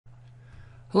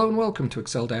Hello and welcome to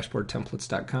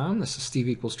ExcelDashboardTemplates.com. This is Steve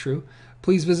Equals True.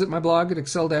 Please visit my blog at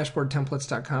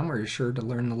ExcelDashboardTemplates.com where you're sure to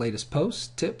learn the latest posts,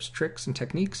 tips, tricks, and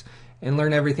techniques, and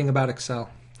learn everything about Excel.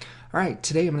 All right,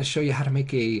 today I'm going to show you how to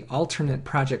make an alternate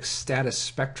project status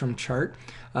spectrum chart.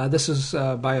 This is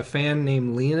by a fan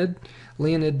named Leonid.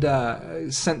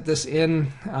 Leonid sent this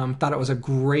in, thought it was a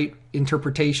great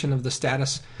interpretation of the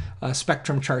status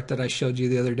spectrum chart that I showed you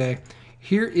the other day.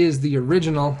 Here is the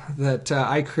original that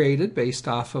I created based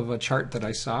off of a chart that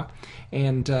I saw.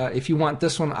 And if you want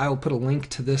this one, I'll put a link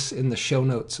to this in the show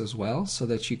notes as well so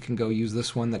that you can go use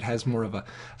this one that has more of a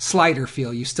slider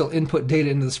feel. You still input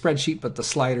data into the spreadsheet, but the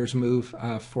sliders move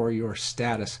for your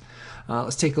status.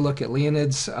 Let's take a look at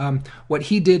Leonid's. What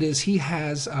he did is he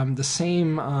has the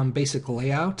same basic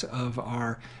layout of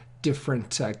our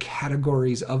different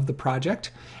categories of the project,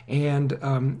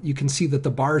 and you can see that the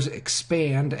bars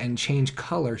expand and change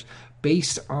colors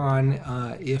based on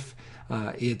if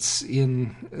it's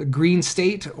in a green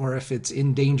state or if it's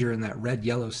in danger in that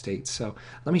red-yellow state. So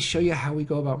let me show you how we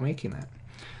go about making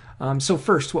that. So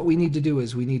first, what we need to do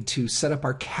is we need to set up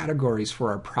our categories for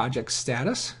our project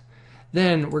status.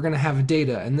 Then we're going to have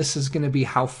data, and this is going to be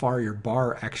how far your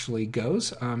bar actually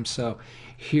goes. So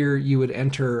here you would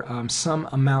enter some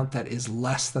amount that is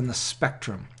less than the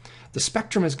spectrum. The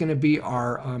spectrum is going to be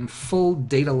our full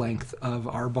data length of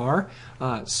our bar.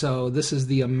 So this is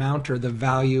the amount or the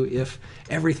value if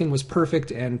everything was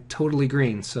perfect and totally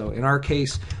green. So in our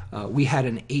case, we had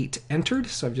an 8 entered,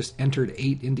 so I've just entered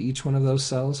 8 into each one of those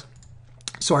cells.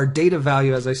 So our data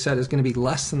value, as I said, is going to be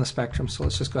less than the spectrum. So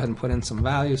let's just go ahead and put in some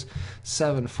values: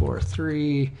 7, 4,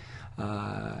 3,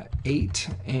 8,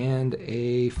 and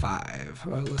a 5.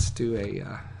 Let's do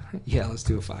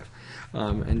a 5,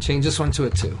 and change this one to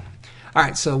a 2. All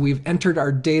right, so we've entered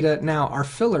our data. Now our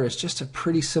filler is just a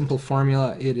pretty simple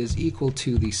formula. It is equal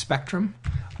to the spectrum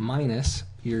minus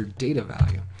your data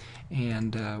value.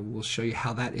 And we'll show you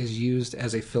how that is used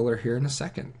as a filler here in a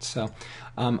second. So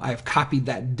I've copied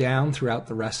that down throughout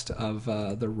the rest of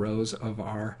the rows of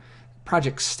our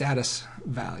project status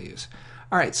values.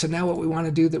 All right, so now what we want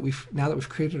to do now that we've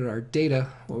created our data,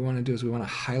 what we want to do is we want to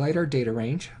highlight our data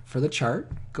range for the chart,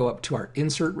 go up to our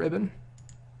insert ribbon.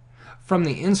 From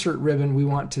the insert ribbon, we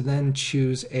want to then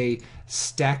choose a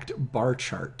stacked bar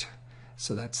chart.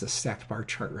 So that's the stacked bar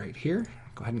chart right here.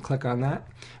 Go ahead and click on that.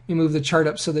 We move the chart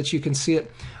up so that you can see it.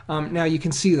 Now you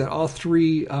can see that all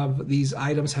 3 of these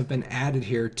items have been added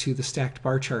here to the stacked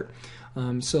bar chart.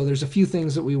 So there's a few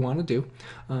things that we want to do.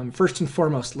 First and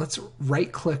foremost, let's right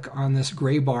click on this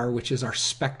gray bar, which is our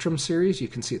spectrum series. You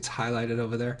can see it's highlighted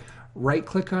over there. Right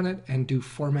click on it and do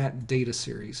Format Data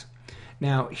Series.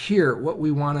 Now here what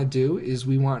we want to do is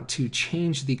we want to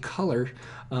change the color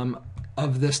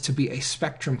of this to be a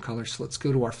spectrum color. So let's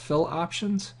go to our fill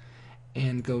options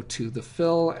and go to the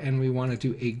fill, and we want to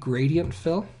do a gradient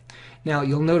fill. Now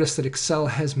you'll notice that Excel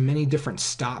has many different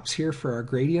stops here for our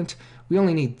gradient. We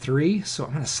only need 3, so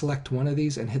I'm going to select one of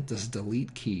these and hit this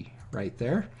delete key right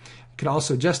there. You could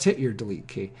also just hit your delete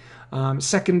key.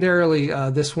 Secondarily,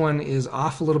 this one is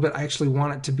off a little bit. I actually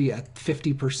want it to be at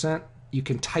 50%. You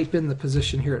can type in the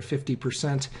position here at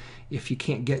 50% if you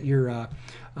can't get your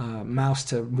mouse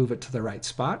to move it to the right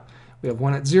spot. We have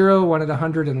one at 0, one at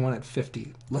 100, and one at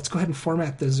 50. Let's go ahead and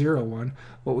format the 0 one.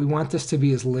 What we want this to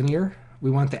be is linear.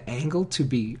 We want the angle to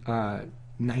be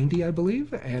 90, I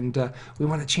believe, and we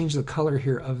want to change the color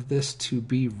here of this to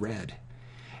be red.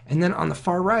 And then on the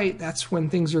far right, that's when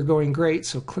things are going great,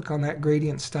 so click on that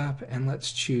gradient stop and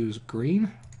let's choose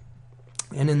green.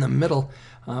 And in the middle,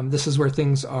 this is where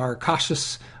things are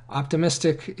cautious,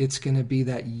 optimistic. It's going to be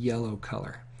that yellow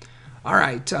color. All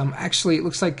right, actually it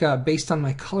looks like based on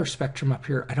my color spectrum up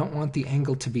here, I don't want the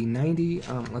angle to be 90.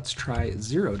 Let's try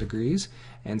 0 degrees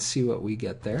and see what we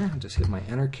get there. Just hit my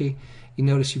enter key. You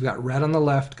notice you've got red on the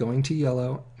left going to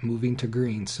yellow, moving to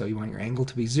green. So you want your angle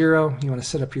to be 0. You want to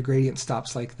set up your gradient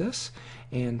stops like this.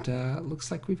 And it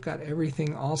looks like we've got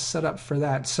everything all set up for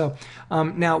that. So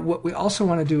now what we also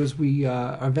want to do is we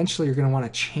eventually are going to want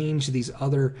to change these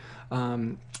other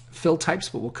fill types,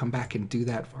 but we'll come back and do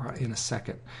that in a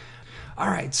second. All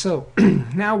right, so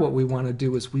now what we want to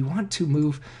do is we want to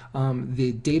move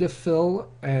the data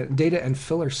and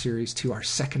filler series to our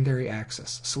secondary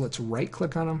axis. So let's right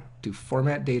click on them, do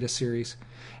Format Data Series,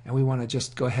 and we want to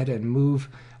just go ahead and move,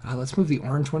 let's move the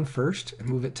orange one first and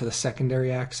move it to the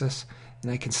secondary axis. And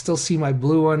I can still see my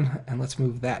blue one, and let's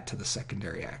move that to the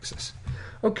secondary axis.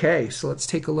 Okay, so let's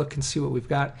take a look and see what we've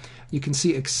got. You can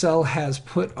see Excel has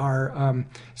put our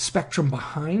spectrum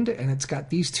behind, and it's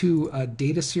got these two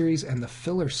data series and the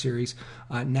filler series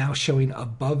now showing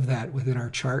above that within our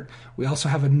chart. We also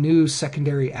have a new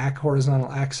secondary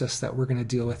horizontal axis that we're going to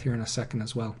deal with here in a second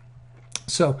as well.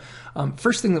 So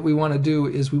first thing that we want to do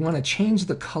is we want to change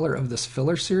the color of this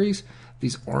filler series.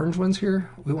 These orange ones here,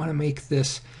 we want to make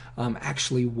this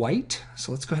actually white.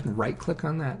 So let's go ahead and right click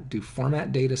on that, do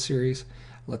Format Data Series.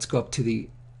 Let's go up to the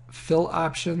fill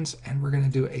options, and we're going to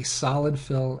do a solid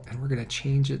fill, and we're going to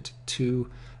change it to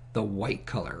the white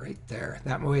color right there.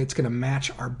 That way it's going to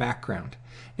match our background.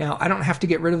 Now I don't have to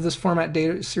get rid of this Format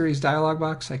Data Series dialog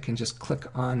box. I can just click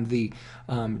on the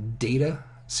data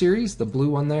series, the blue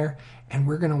one there, and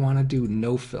we're going to want to do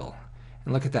no fill.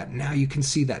 And look at that. Now you can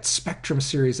see that spectrum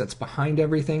series that's behind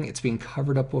everything. It's being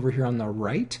covered up over here on the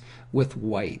right with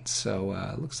white. So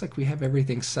it looks like we have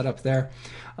everything set up there.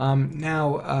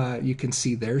 Now you can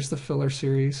see there's the filler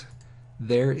series.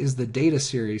 There is the data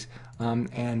series.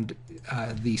 And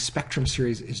the spectrum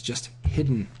series is just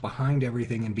hidden behind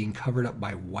everything and being covered up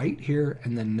by white here,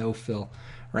 and then no fill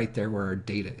right there where our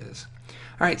data is.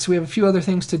 All right, so we have a few other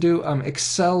things to do.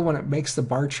 Excel, when it makes the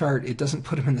bar chart, it doesn't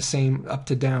put them in the same up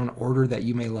to down order that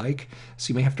you may like. So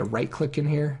you may have to right click in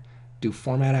here, do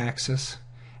Format Axis,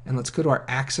 and let's go to our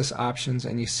Axis options,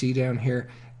 and you see down here,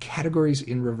 Categories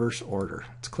in Reverse Order.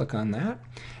 Let's click on that.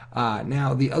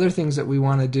 Now the other things that we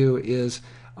want to do is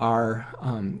our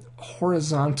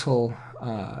horizontal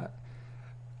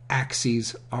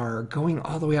axes are going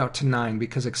all the way out to 9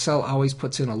 because Excel always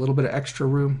puts in a little bit of extra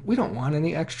room. We don't want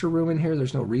any extra room in here.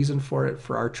 There's no reason for it.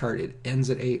 For our chart, it ends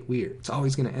at 8. It's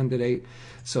always going to end at 8.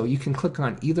 So you can click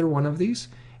on either one of these,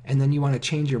 and then you want to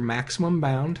change your maximum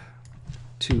bound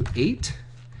to 8,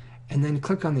 and then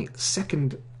click on the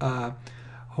second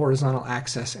horizontal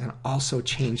axis and also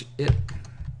change it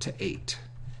to 8.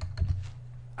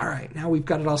 All right, now we've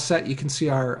got it all set. You can see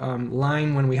our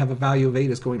line when we have a value of 8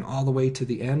 is going all the way to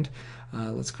the end.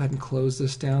 Let's go ahead and close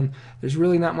this down. There's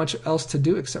really not much else to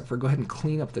do except for go ahead and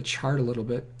clean up the chart a little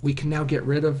bit. We can now get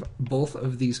rid of both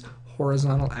of these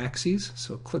horizontal axes.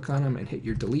 So click on them and hit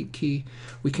your delete key.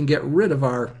 We can get rid of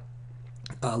our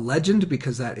legend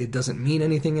because it doesn't mean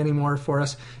anything anymore for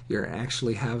us. You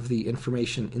actually have the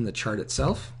information in the chart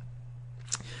itself.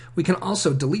 We can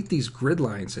also delete these grid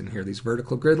lines in here, these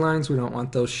vertical grid lines. We don't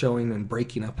want those showing and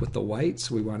breaking up with the white,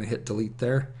 so we want to hit delete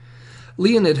there.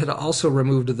 Leonid had also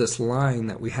removed this line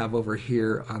that we have over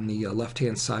here on the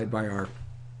left-hand side by our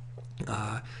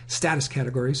status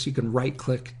categories. So you can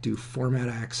right-click, do Format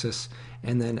Axis,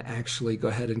 and then actually go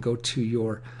ahead and go to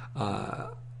your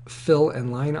fill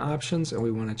and line options, and we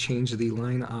want to change the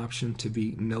line option to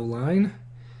be no line.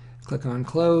 Click on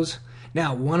Close.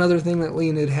 Now, one other thing that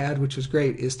Leonid had, which was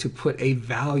great, is to put a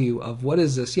value of what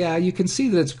is this? Yeah, you can see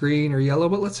that it's green or yellow,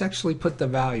 but let's actually put the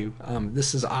value.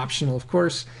 This is optional, of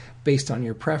course, based on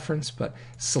your preference, but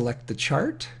select the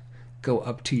chart, go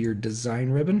up to your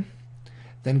design ribbon,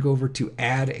 then go over to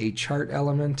add a chart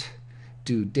element,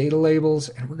 do data labels,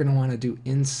 and we're going to want to do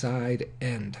inside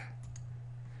end.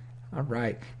 All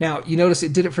right. Now, you notice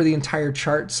it did it for the entire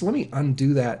chart, so let me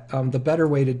undo that. The better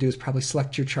way to do is probably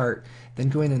select your chart, then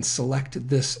go in and select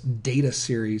this data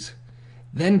series,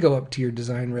 then go up to your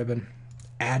design ribbon,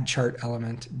 add chart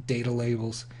element, data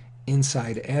labels,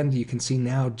 inside end. You can see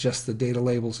now just the data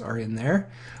labels are in there.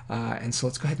 And so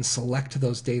let's go ahead and select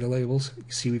those data labels.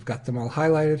 You see we've got them all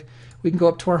highlighted. We can go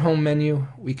up to our home menu,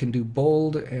 we can do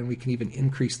bold, and we can even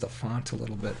increase the font a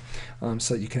little bit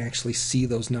so that you can actually see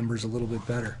those numbers a little bit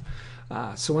better.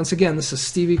 So once again, this is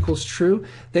Steve Equals True.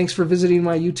 Thanks for visiting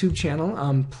my YouTube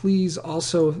channel. Please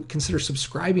also consider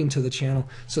subscribing to the channel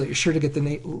so that you're sure to get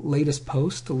the latest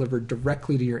posts delivered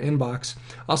directly to your inbox.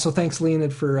 Also, thanks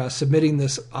Leonid for submitting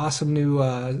this awesome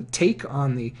new take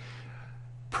on the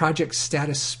project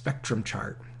status spectrum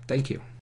chart. Thank you.